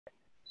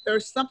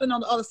there's something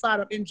on the other side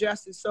of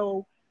injustice.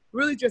 So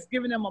really just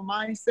giving them a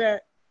mindset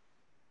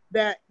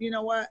that, you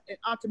know what, an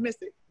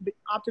optimistic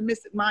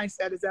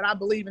mindset is that I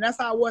believe, and that's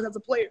how I was as a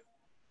player.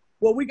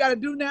 What we got to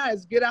do now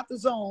is get out the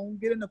zone,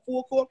 get in the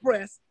full court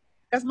press.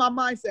 That's my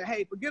mindset.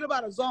 Hey, forget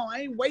about a zone.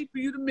 I ain't wait for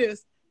you to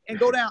miss and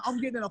go down. I'm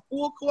getting in a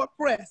full court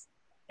press,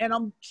 and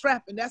I'm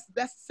trapping. That's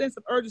the sense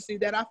of urgency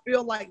that I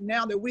feel like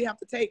now that we have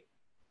to take.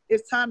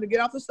 It's time to get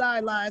off the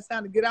sidelines,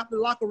 time to get out the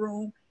locker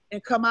room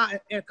and come out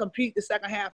and compete the second half